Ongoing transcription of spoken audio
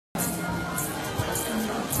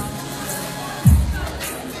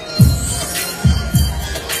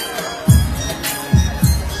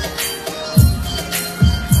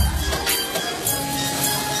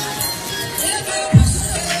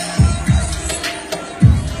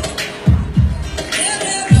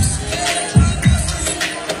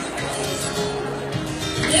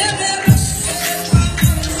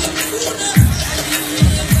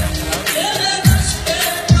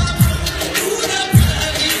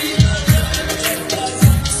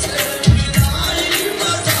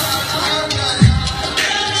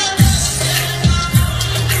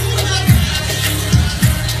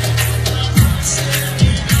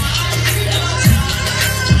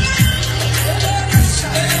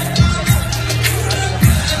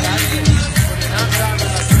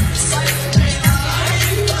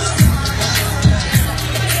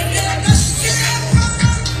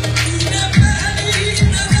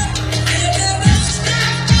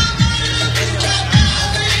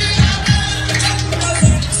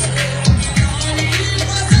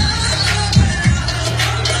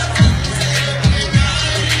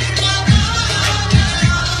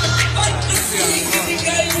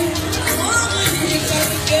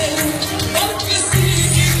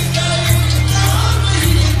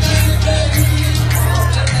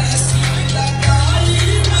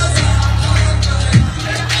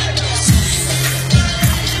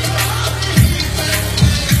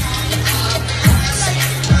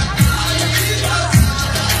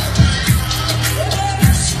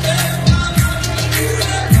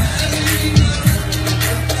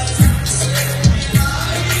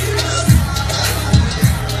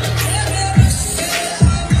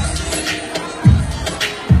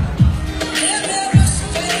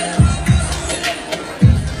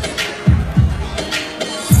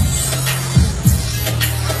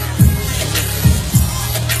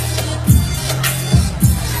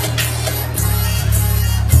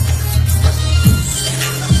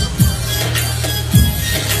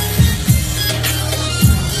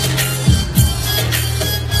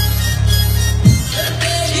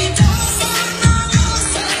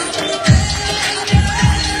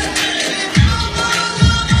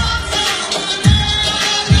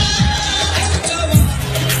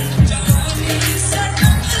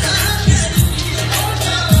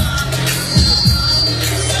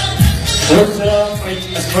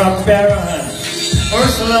from Perahun.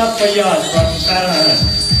 Ursula Fayaz from Perahun.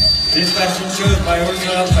 This fashion show is by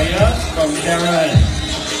Ursula Fayaz from Perahun.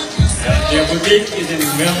 Their boutique is in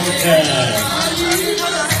Milton.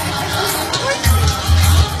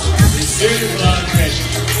 This beautiful outfit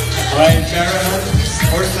by Perahun,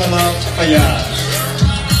 Ursula Fayaz.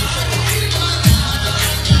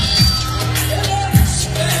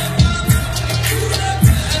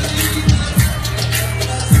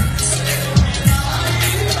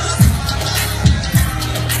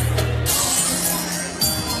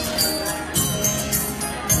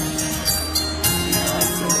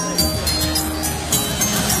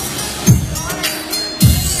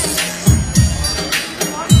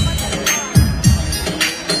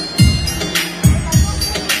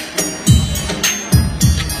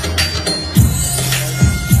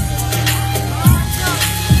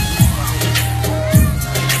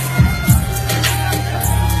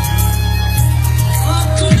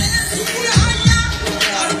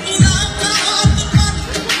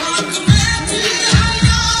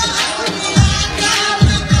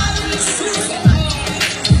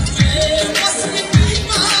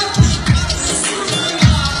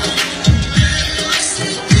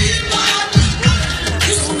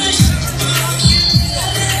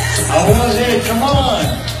 Come on.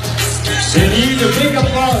 They need a big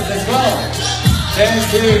applause as well.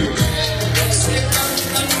 Thank you.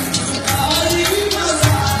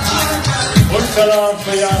 Ursula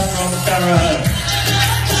Fayaz from Perahun.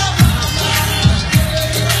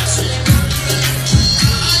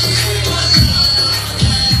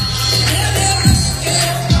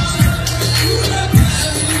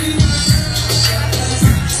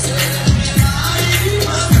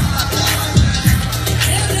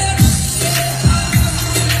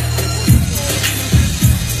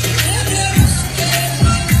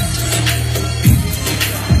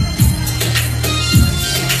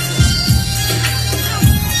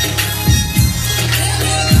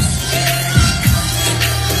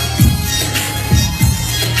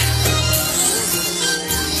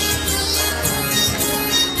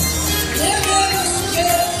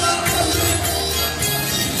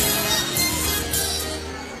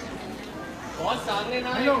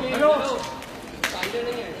 Hello.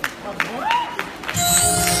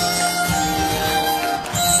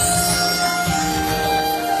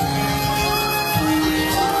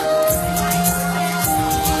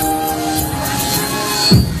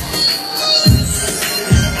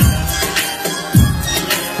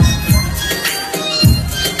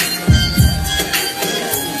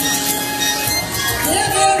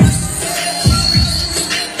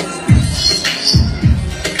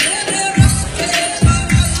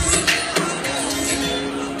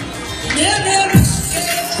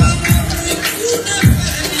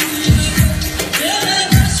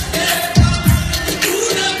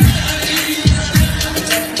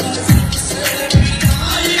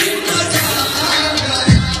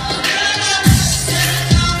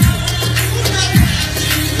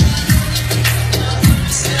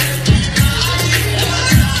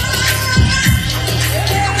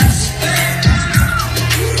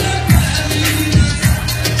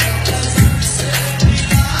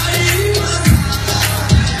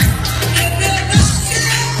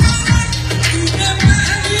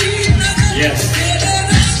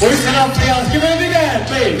 Give it a big hand,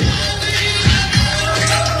 please.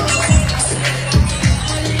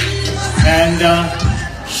 And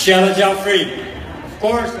Shella Joffrey, of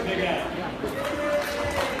course, a big hand.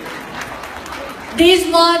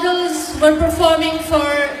 These models were performing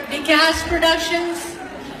for the cast productions,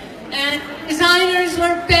 and designers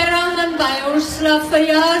were Perahun by Ursula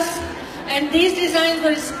Fayaz, and these designs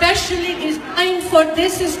were especially designed for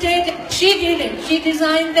this estate. She did it. She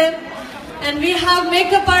designed them. And we have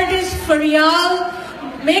makeup artist Faryal,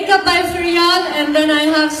 makeup by Faryal, and then I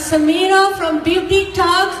have Samira from Beauty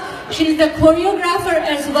Talks. She's the choreographer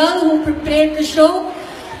as well who prepared the show.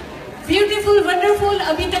 Beautiful, wonderful.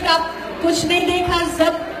 Abhi tak aap kuch nahi dekha.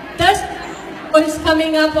 Zabardast is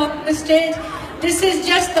coming up on the stage. This is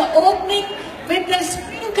just the opening with the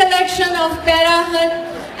spring collection of Perahun,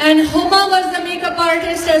 and Huma was the makeup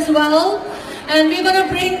artist as well. And we're going to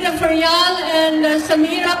bring the Faryal and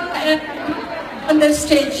Samira on the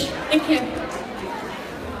stage. Thank you.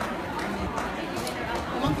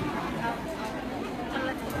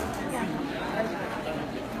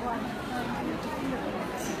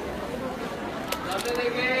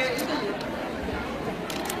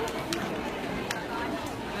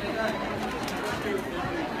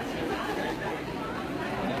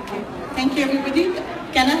 Thank you, everybody.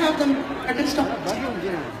 Can I have the artist stop?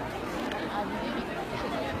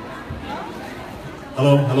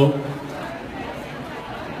 Hello, hello.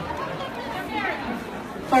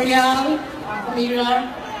 Faryal, Amira,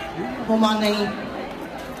 Humani.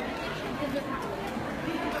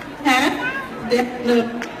 And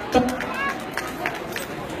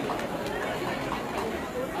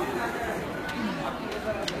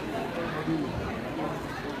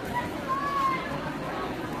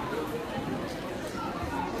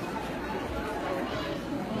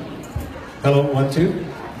Hello, 1, 2.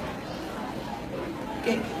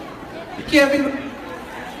 okay. Thank you, everyone.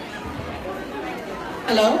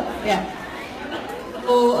 Hello? Yeah.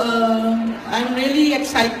 So, I'm really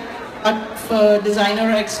excited about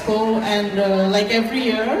Designer Expo, and like every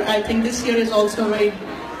year, I think this year is also very,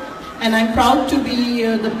 and I'm proud to be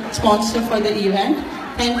the sponsor for the event.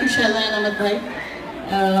 Thank you, Shella and Amit Bhai,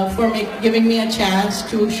 for giving me a chance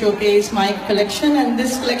to showcase my collection, and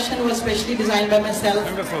this collection was specially designed by myself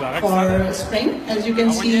for spring. As you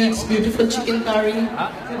can see, it's beautiful chicken curry,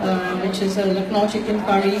 which is a Lucknow chicken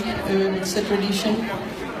curry. It's a tradition.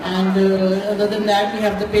 And other than that, we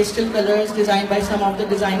have the pastel colors designed by some of the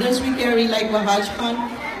designers we carry, like Wahaj Khan,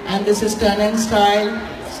 and this is Turn and Style.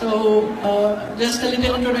 So just a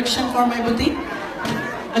little introduction for my boutique.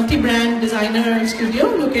 Multi-brand designer studio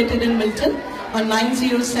located in Milton on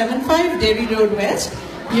 9075 Dairy Road West,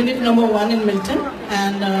 unit number 1 in Milton.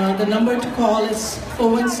 And the number to call is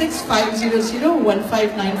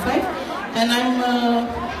 416-500-1595. And I'm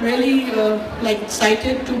really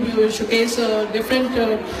excited to showcase different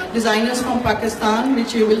designers from Pakistan,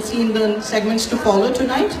 which you will see in the segments to follow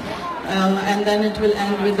tonight. And then it will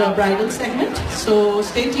end with the bridal segment. So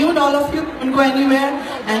stay tuned, all of you. Don't go anywhere,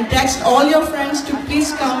 and text all your friends to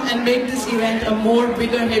please come and make this event a more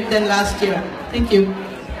bigger hit than last year. Thank you.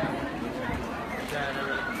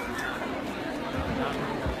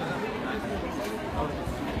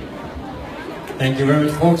 Thank you very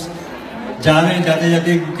much, folks. जाते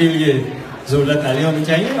के लिए ज़रूरत तालियां होनी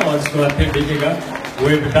चाहिए, और उसके बाद फिर देखिएगा.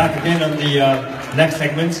 We'll be back again on the next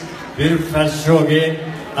segments. Beautiful show again,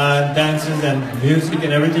 and dances and music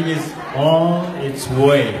and everything is on its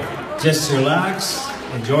way. Just relax,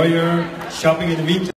 enjoy your shopping in the meantime.